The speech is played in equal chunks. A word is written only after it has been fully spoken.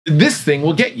This thing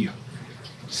will get you.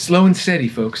 Slow and steady,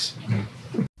 folks.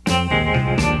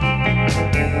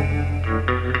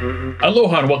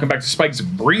 Aloha and welcome back to Spike's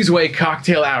Breezeway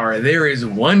Cocktail Hour. There is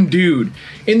one dude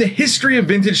in the history of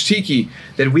vintage tiki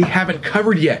that we haven't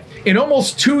covered yet. In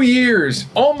almost 2 years,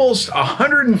 almost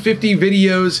 150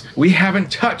 videos, we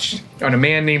haven't touched on a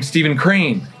man named Stephen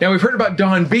Crane. Now we've heard about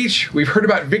Donn Beach, we've heard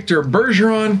about Victor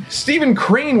Bergeron. Stephen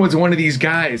Crane was one of these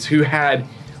guys who had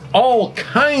all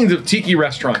kinds of tiki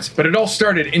restaurants, but it all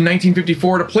started in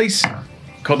 1954 at a place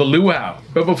called the Luau.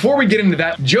 But before we get into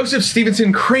that, Joseph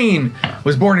Stevenson Crane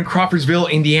was born in Crawfordsville,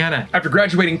 Indiana. After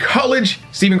graduating college,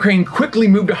 Stephen Crane quickly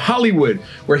moved to Hollywood,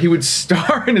 where he would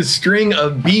star in a string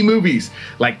of B movies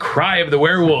like Cry of the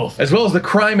Werewolf, as well as The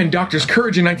Crime and Doctor's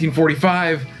Courage in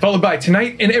 1945, followed by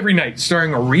Tonight and Every Night,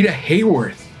 starring Rita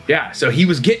Hayworth. Yeah, so he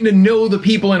was getting to know the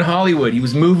people in Hollywood. He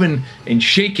was moving and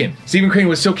shaking. Stephen Crane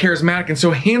was so charismatic and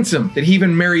so handsome that he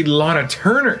even married Lana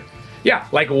Turner. Yeah,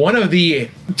 like one of the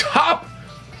top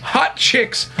hot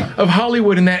chicks of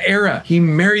Hollywood in that era. He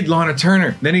married Lana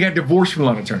Turner. Then he got divorced from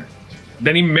Lana Turner.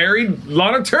 Then he married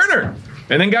Lana Turner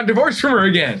and then got divorced from her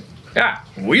again. Yeah,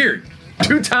 weird.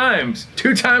 Two times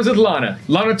with Lana.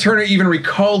 Lana Turner even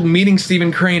recalled meeting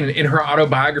Stephen Crane in her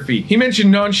autobiography. He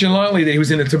mentioned nonchalantly that he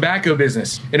was in the tobacco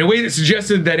business in a way that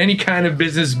suggested that any kind of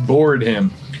business bored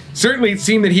him. Certainly it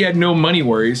seemed that he had no money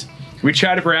worries. We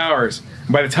chatted for hours.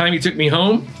 And by the time he took me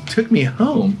home,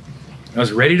 I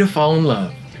was ready to fall in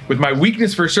love. With my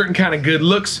weakness for a certain kind of good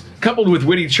looks, coupled with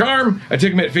witty charm, I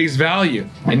took him at face value.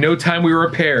 In no time we were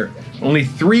a pair. Only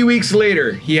 3 weeks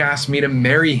later, he asked me to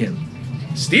marry him.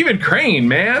 Stephen Crane,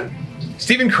 man.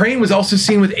 Stephen Crane was also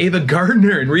seen with Ava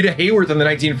Gardner and Rita Hayworth in the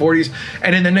 1940s,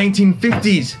 and in the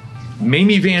 1950s,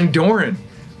 Mamie Van Doren.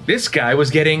 This guy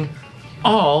was getting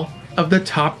all of the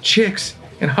top chicks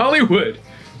in Hollywood.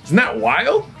 Isn't that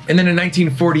wild? And then in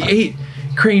 1948,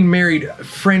 Crane married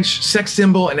French sex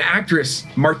symbol and actress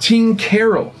Martine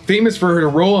Carroll, famous for her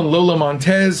role in Lola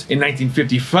Montez in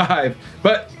 1955,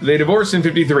 but they divorced in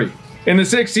 53. In the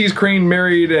 60s, Crane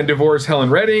married and divorced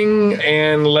Helen Redding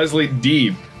and Leslie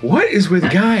Deeb. What is with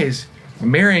guys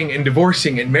marrying and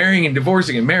divorcing and marrying and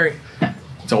divorcing and marrying?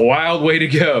 It's a wild way to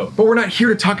go. But we're not here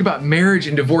to talk about marriage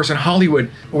and divorce in Hollywood.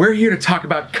 We're here to talk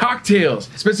about cocktails,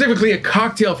 specifically a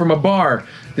cocktail from a bar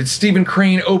that Stephen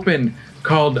Crane opened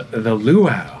called the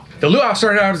Luau. The Luau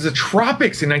started out as the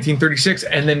Tropics in 1936,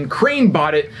 and then Crane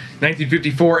bought it in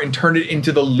 1954 and turned it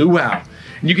into the Luau.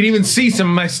 And you can even see some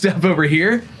of my stuff over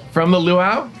here from the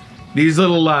Luau. These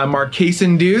little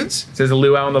Marquesan dudes. It says the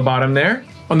Luau on the bottom there.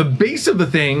 On the base of the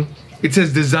thing, it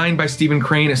says designed by Stephen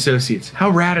Crane Associates. How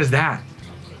rad is that?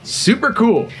 Super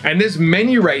cool. And this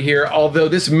menu right here, although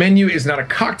this menu is not a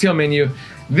cocktail menu,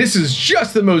 this is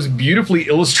just the most beautifully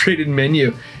illustrated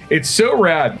menu. It's so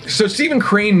rad. So Stephen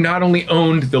Crane not only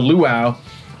owned the Luau,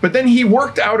 but then he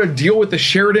worked out a deal with the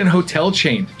Sheraton hotel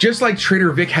chain. Just like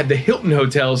Trader Vic had the Hilton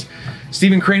hotels,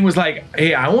 Stephen Crane was like,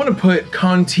 hey, I want to put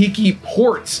Kon-Tiki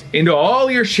ports into all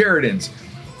your Sheratons.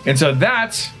 And so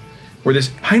that's where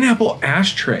this pineapple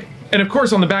ashtray. And of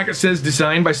course on the back it says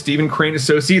designed by Stephen Crane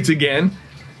Associates again.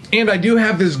 And I do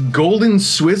have this golden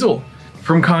swizzle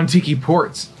from Kon-Tiki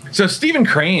ports. So Stephen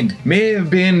Crane may have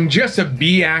been just a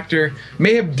B actor,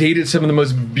 may have dated some of the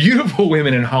most beautiful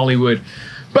women in Hollywood,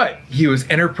 but he was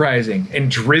enterprising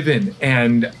and driven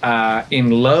and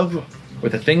in love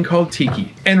with a thing called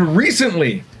tiki. And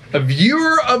recently, a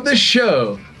viewer of the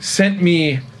show sent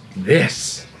me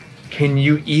this. Can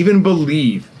you even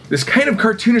believe? This kind of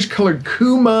cartoonish colored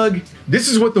coup mug. This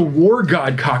is what the War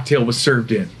God cocktail was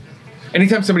served in.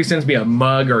 Anytime somebody sends me a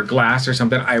mug or a glass or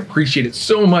something, I appreciate it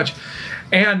so much.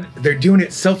 And they're doing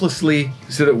it selflessly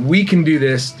so that we can do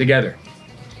this together.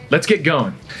 Let's get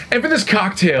going. And for this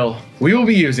cocktail, we will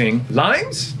be using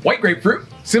limes, white grapefruit,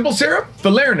 simple syrup,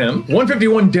 falernum,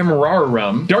 151 Demerara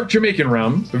rum, dark Jamaican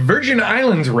rum, Virgin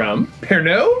Islands rum,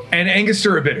 Pernod, and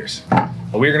Angostura bitters.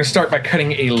 We're gonna start by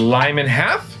cutting a lime in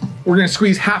half. We're gonna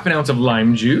squeeze ½ ounce of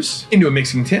lime juice into a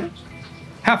mixing tin,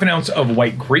 ½ ounce of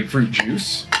white grapefruit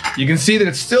juice. You can see that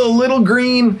it's still a little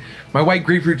green. My white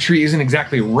grapefruit tree isn't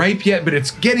exactly ripe yet, but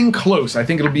it's getting close. I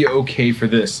think it'll be okay for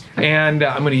this. And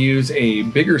I'm gonna use a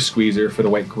bigger squeezer for the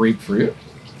white grapefruit.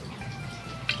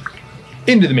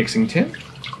 Into the mixing tin,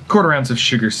 ½ ounce of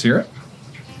sugar syrup,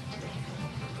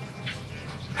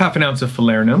 ½ ounce of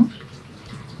falernum,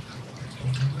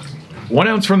 1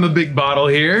 ounce from the big bottle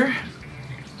here.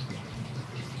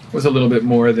 Was a little bit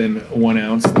more than 1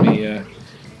 ounce.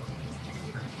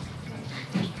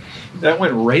 That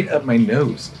went right up my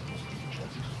nose.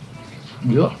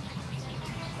 Ugh.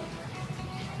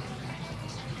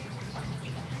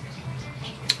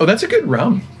 Oh, that's a good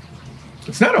rum.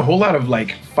 It's not a whole lot of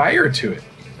like fire to it.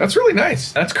 That's really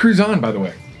nice. That's Cruzan, by the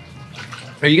way.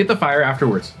 Now you get the fire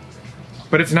afterwards,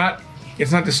 but it's not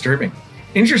disturbing.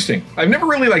 Interesting. I've never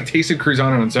really like tasted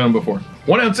Cruzan on its own before.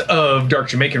 1 ounce of dark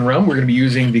Jamaican rum. We're gonna be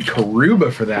using the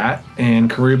Caruba for that. And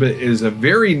Caruba is a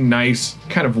very nice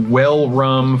kind of well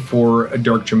rum for a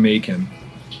dark Jamaican.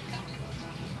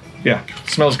 Yeah,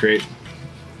 smells great.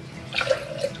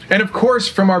 And of course,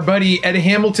 from our buddy Ed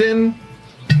Hamilton,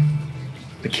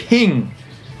 the king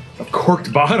of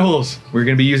corked bottles, we're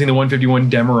gonna be using the 151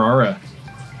 Demerara.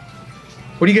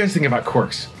 What do you guys think about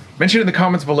corks? Mention it in the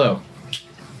comments below.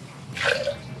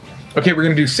 Okay, we're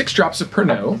gonna do 6 drops of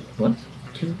Pernod. 1,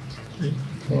 2, 3,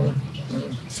 4,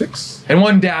 5, 6. And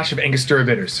 1 dash of Angostura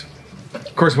bitters.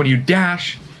 Of course, when you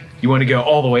dash, you wanna go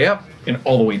all the way up and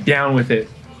all the way down with it.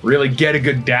 Really get a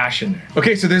good dash in there.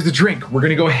 Okay, so there's the drink. We're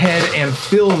gonna go ahead and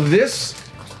fill this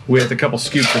with a couple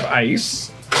scoops of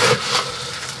ice.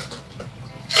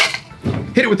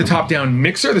 Hit it with the top-down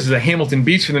mixer. This is a Hamilton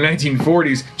Beach from the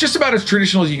 1940s. Just about as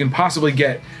traditional as you can possibly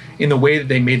get in the way that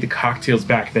they made the cocktails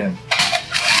back then.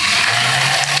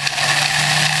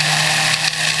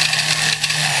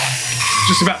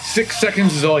 Just about 6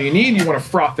 seconds is all you need. You want to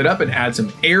froth it up and add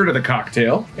some air to the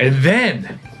cocktail. And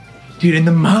then, dude, in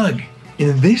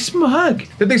this mug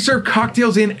that they serve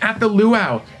cocktails in at the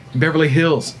Luau in Beverly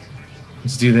Hills.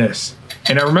 Let's do this.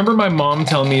 And I remember my mom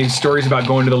telling me stories about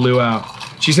going to the Luau.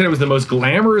 She said it was the most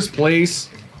glamorous place.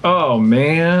 Oh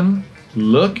man,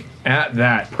 look at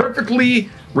that. Perfectly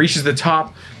reaches the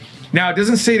top. Now it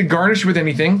doesn't say to garnish with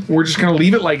anything. We're just gonna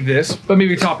leave it like this, but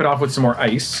maybe top it off with some more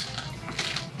ice.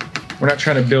 We're not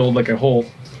trying to build like a whole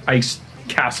ice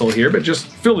castle here, but just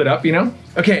fill it up, you know?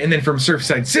 Okay, and then from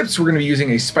Surfside Sips, we're gonna be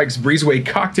using a Spike's Breezeway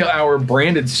Cocktail Hour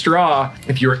branded straw.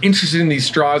 If you're interested in these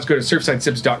straws, go to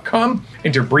surfsidesips.com,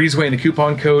 enter Breezeway in the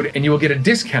coupon code, and you will get a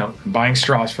discount buying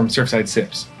straws from Surfside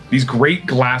Sips. These great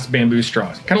glass bamboo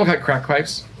straws. Kind of look like crack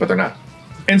pipes, but they're not.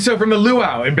 And so from the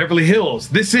Luau in Beverly Hills,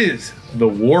 this is the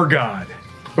War God.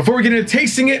 Before we get into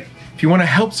tasting it, if you want to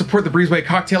help support the Breezeway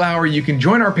Cocktail Hour, you can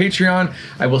join our Patreon.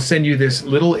 I will send you this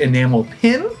little enamel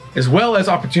pin, as well as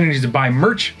opportunities to buy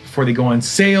merch before they go on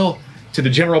sale to the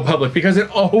general public, because it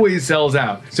always sells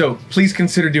out. So please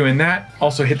consider doing that.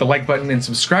 Also hit the like button and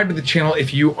subscribe to the channel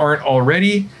if you aren't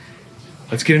already.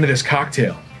 Let's get into this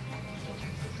cocktail.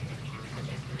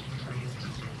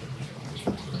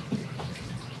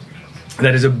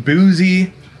 That is a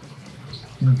boozy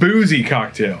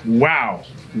cocktail. Wow.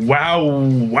 Wow,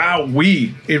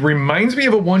 wow-wee. It reminds me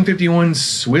of a 151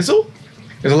 Swizzle.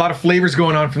 There's a lot of flavors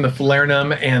going on from the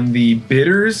falernum and the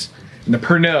bitters and the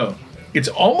Pernod. It's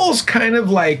almost kind of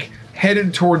like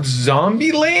headed towards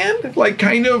zombie land, like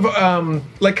kind of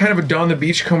a Donn the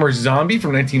Beachcomber zombie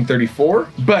from 1934.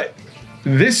 But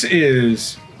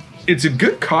it's a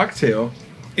good cocktail.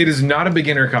 It is not a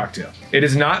beginner cocktail. It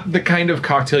is not the kind of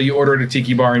cocktail you order at a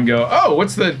tiki bar and go, oh,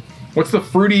 what's the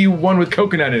fruity one with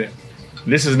coconut in it?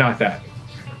 This is not that.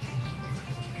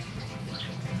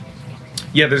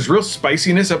 Yeah, there's real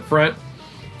spiciness up front,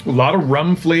 a lot of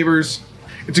rum flavors.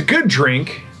 It's a good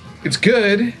drink. It's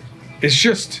good. It's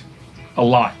just a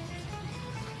lot.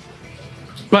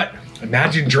 But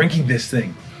imagine drinking this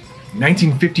thing.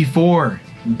 1954,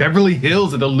 in Beverly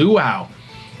Hills at the Luau,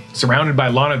 surrounded by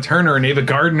Lana Turner and Ava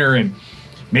Gardner and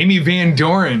Mamie Van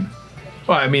Doren.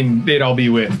 Well, I mean, they'd all be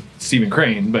with Stephen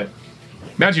Crane, but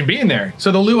imagine being there.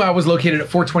 So the Luau was located at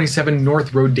 427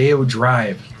 North Rodeo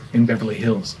Drive in Beverly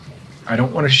Hills. I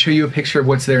don't want to show you a picture of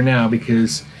what's there now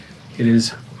because it is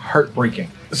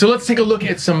heartbreaking. So let's take a look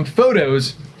at some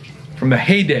photos from the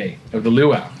heyday of the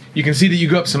Luau. You can see that you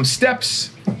go up some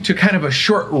steps to kind of a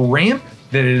short ramp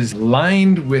that is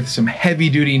lined with some heavy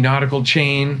duty nautical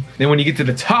chain. Then when you get to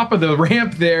the top of the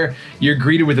ramp there, you're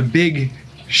greeted with a big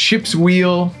ship's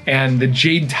wheel and the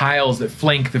jade tiles that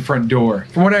flank the front door.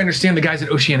 From what I understand, the guys at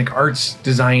Oceanic Arts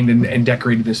designed and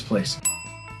decorated this place.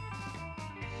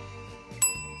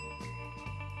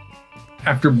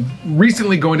 After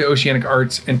recently going to Oceanic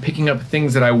Arts and picking up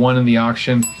things that I won in the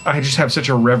auction, I just have such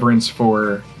a reverence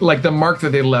for like the mark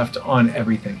that they left on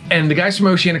everything. And the guys from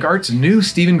Oceanic Arts knew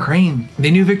Stephen Crane.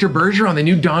 They knew Victor Bergeron. They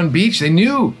knew Don Beach. They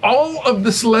knew all of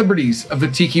the celebrities of the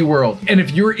tiki world. And if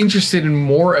you're interested in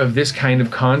more of this kind of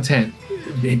content,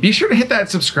 be sure to hit that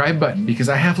subscribe button because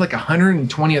I have like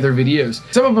 120 other videos.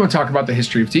 Some of them talk about the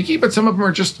history of tiki, but some of them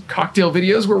are just cocktail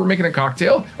videos where we're making a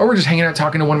cocktail or we're just hanging out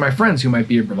talking to one of my friends who might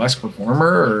be a burlesque performer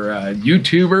or a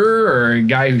YouTuber or a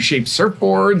guy who shapes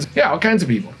surfboards. Yeah, all kinds of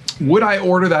people. Would I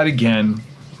order that again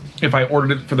if I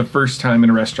ordered it for the first time in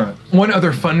a restaurant? One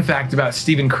other fun fact about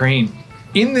Stephen Crane.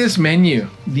 In this menu,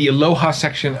 the Aloha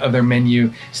section of their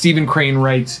menu, Stephen Crane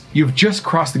writes, "You've just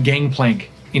crossed the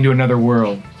gangplank into another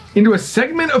world, into a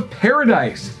segment of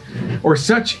paradise, or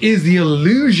such is the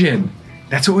illusion."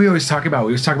 That's what we always talk about.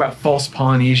 We always talk about false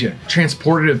Polynesia,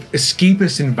 transportative,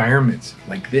 escapist environments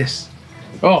like this.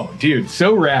 Oh, dude,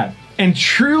 so rad. And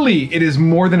truly, it is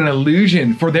more than an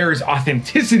illusion, for there is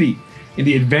authenticity in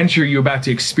the adventure you're about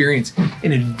to experience,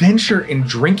 an adventure in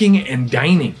drinking and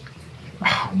dining.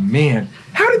 Oh man,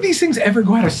 how did these things ever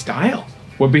go out of style?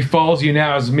 What befalls you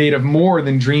now is made of more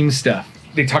than dream stuff.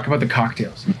 They talk about the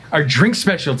cocktails. Our drink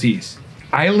specialties,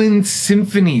 island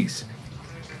symphonies.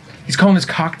 He's calling his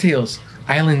cocktails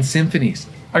island symphonies.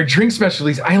 Our drink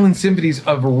specialties, island symphonies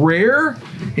of rare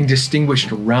and distinguished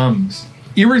rums.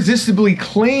 Irresistibly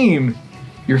claim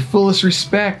your fullest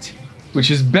respect,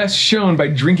 which is best shown by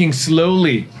drinking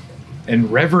slowly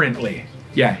and reverently.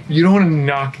 Yeah, you don't want to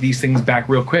knock these things back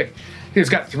real quick. It's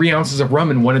got 3 ounces of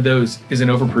rum, and one of those is an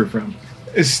overproof rum.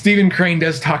 Stephen Crane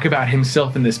does talk about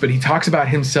himself in this, but he talks about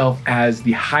himself as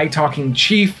the high-talking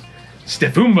chief,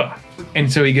 Stefumba. And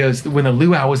so he goes, when the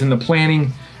luau was in the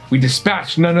planning, we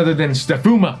dispatched none other than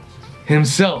Stefuma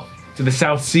himself to the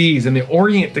South Seas and the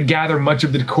Orient to gather much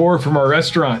of the decor from our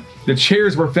restaurant. The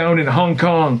chairs were found in Hong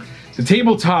Kong. The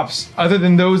tabletops, other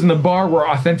than those in the bar, were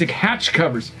authentic hatch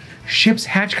covers. Ship's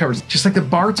hatch covers, just like the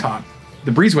bar top,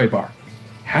 the Breezeway bar.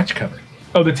 Hatch cover.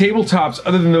 Oh, the tabletops,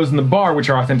 other than those in the bar, which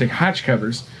are authentic hatch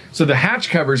covers. So the hatch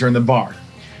covers are in the bar.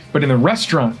 But in the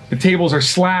restaurant, the tables are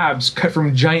slabs cut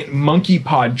from giant monkey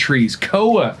pod trees,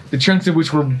 koa, the chunks of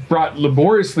which were brought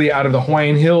laboriously out of the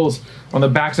Hawaiian hills on the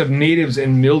backs of natives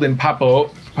and milled in Papola.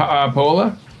 I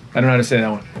don't know how to say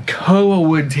that one. Koa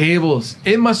wood tables.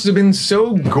 It must have been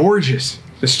so gorgeous.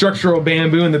 The structural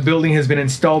bamboo in the building has been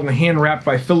installed and hand-wrapped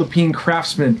by Philippine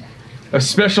craftsmen. Of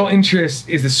special interest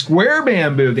is the square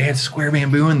bamboo. They had square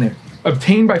bamboo in there.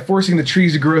 Obtained by forcing the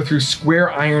trees to grow through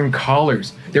square iron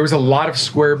collars. There was a lot of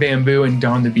square bamboo in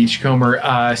Donn the Beachcomber,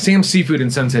 Sam's Seafood in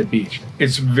Sunset Beach.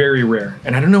 It's very rare,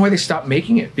 and I don't know why they stopped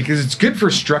making it, because it's good for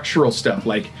structural stuff.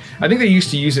 Like, I think they used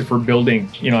to use it for building,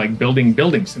 you know, like building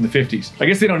buildings in the 50s. I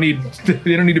guess they don't need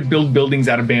to build buildings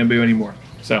out of bamboo anymore.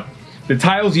 So, the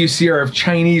tiles you see are of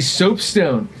Chinese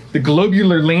soapstone. The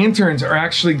globular lanterns are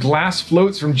actually glass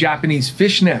floats from Japanese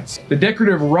fish nets. The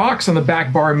decorative rocks on the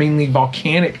back bar are mainly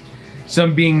volcanic,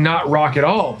 some being not rock at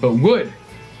all, but wood,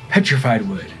 petrified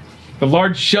wood. The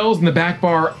large shells in the back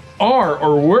bar are,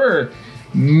 or were,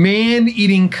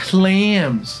 man-eating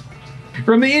clams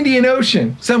from the Indian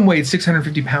Ocean. Some weighed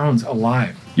 650 pounds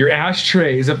alive. Your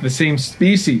ashtray is of the same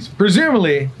species.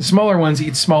 Presumably, the smaller ones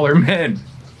eat smaller men.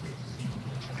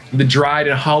 The dried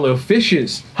and hollow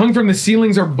fishes hung from the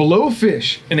ceilings are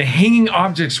blowfish, and the hanging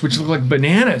objects, which look like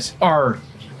bananas, are,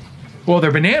 well,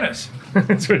 they're bananas.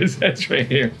 That's what it says right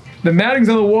here. The mattings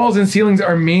on the walls and ceilings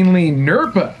are mainly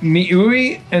nirpa,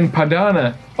 niui, and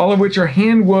padana, all of which are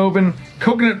hand-woven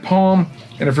coconut palm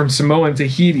and are from Samoa and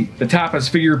Tahiti. The tapas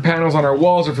figured panels on our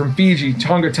walls are from Fiji,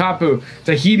 Tonga Tapu,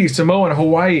 Tahiti, Samoa, and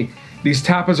Hawaii. These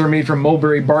tapas are made from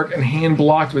mulberry bark and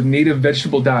hand-blocked with native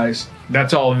vegetable dyes.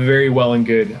 That's all very well and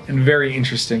good and very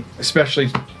interesting,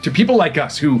 especially to people like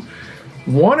us who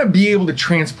want to be able to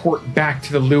transport back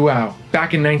to the luau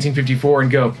back in 1954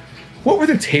 and go, what were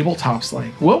the tabletops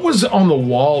like? What was on the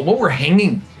wall? What were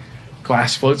hanging?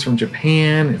 Glass floats from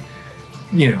Japan,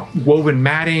 and, you know, woven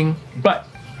matting. But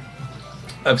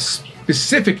of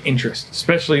specific interest,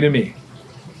 especially to me,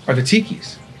 are the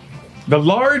tikis. The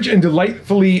large and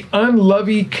delightfully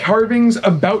unlovely carvings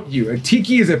about you. A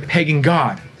tiki is a pagan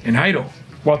god, an idol.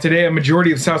 While today a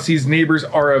majority of South Sea's neighbors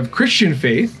are of Christian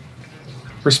faith,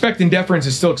 respect and deference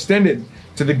is still extended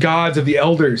to the gods of the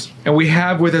elders, and we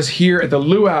have with us here at the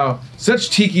luau such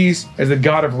tikis as the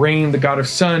god of rain, the god of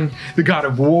sun, the god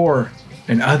of war,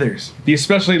 and others. The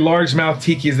especially large-mouthed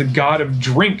tiki is the god of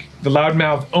drink, the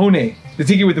loudmouth one. The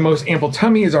tiki with the most ample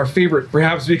tummy is our favorite,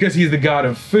 perhaps because he's the god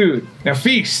of food. Now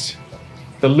feast!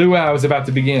 The luau is about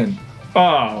to begin.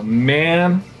 Oh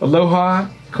man. Aloha,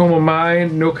 komomai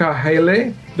no ka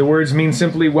hele. The words mean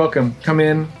simply welcome, come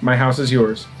in, my house is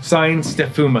yours. Signed,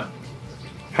 Stefuma,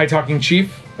 high-talking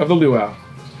chief of the luau.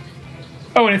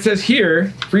 Oh, and it says here,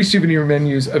 free souvenir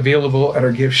menus available at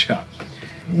our gift shop.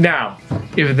 Now,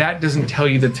 if that doesn't tell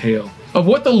you the tale of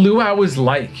what the luau was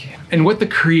like and what the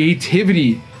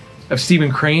creativity of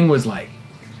Stephen Crane was like,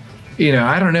 you know,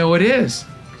 I don't know what is.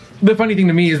 The funny thing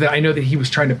to me is that I know that he was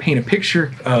trying to paint a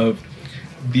picture of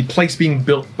the place being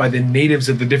built by the natives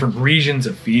of the different regions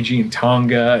of Fiji and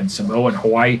Tonga and Samoa and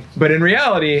Hawaii. But in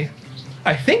reality,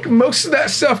 I think most of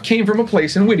that stuff came from a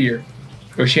place in Whittier,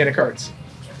 Oceanic Arts.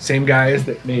 Same guys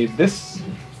that made this,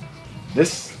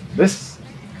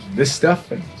 this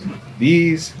stuff and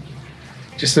these,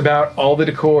 just about all the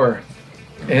decor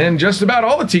and just about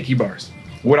all the tiki bars.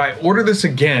 Would I order this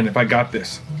again if I got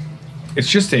this?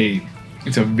 It's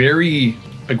a very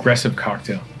aggressive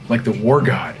cocktail, like the War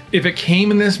God. If it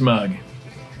came in this mug,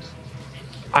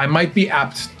 I might be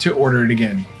apt to order it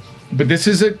again. But this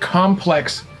is a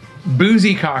complex,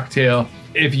 boozy cocktail.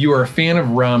 If you are a fan of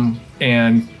rum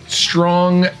and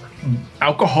strong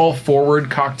alcohol-forward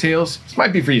cocktails, this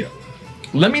might be for you.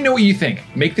 Let me know what you think.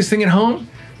 Make this thing at home.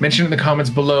 Mention it in the comments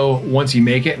below once you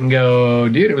make it and go,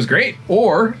 dude, it was great.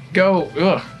 Or go,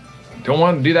 ugh, don't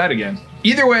want to do that again.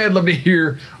 Either way, I'd love to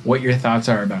hear what your thoughts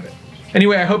are about it.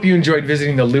 Anyway, I hope you enjoyed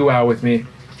visiting the luau with me.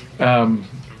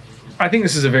 I think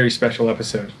this is a very special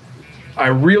episode. I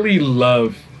really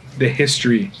love the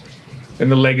history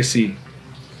and the legacy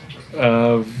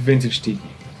of vintage tiki.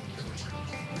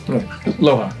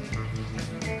 Aloha.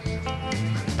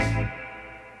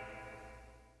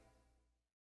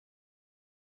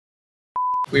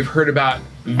 We've heard about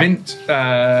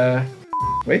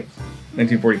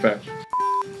 1945.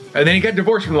 And then he got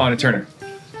divorced from Lana Turner.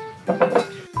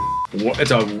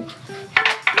 It's a...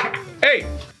 Hey!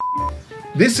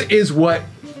 This is what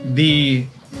the...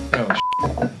 Oh,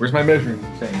 where's my measuring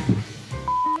thing?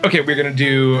 Okay, we're gonna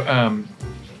do...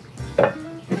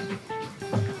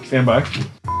 Stand by.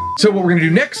 So what we're gonna do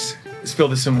next is fill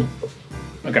this in...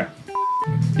 Okay.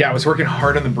 Yeah, I was working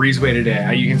hard on the Breezeway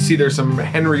today. You can see there's some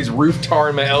Henry's roof tar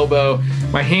in my elbow.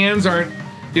 My hands aren't...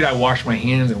 Dude, I washed my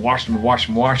hands and washed them and washed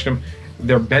them and washed them.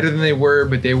 They're better than they were,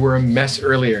 but they were a mess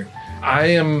earlier. I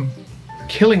am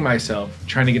killing myself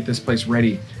trying to get this place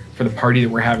ready for the party that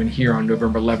we're having here on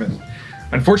November 11th.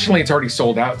 Unfortunately, it's already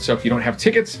sold out, so if you don't have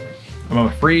tickets, I'm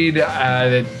afraid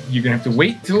that you're gonna have to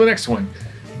wait till the next one.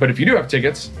 But if you do have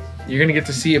tickets, you're gonna get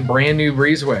to see a brand new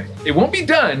Breezeway. It won't be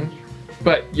done,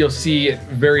 but you'll see it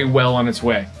very well on its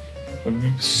way.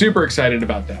 I'm super excited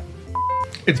about that.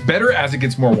 It's better as it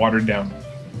gets more watered down.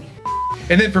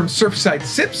 And then from Surfside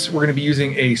Sips, we're gonna be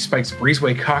using a Spike's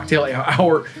Breezeway cocktail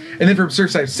hour. And then from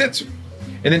Surfside Sips,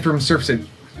 and then from Surfside,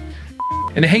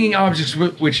 and the hanging objects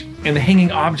which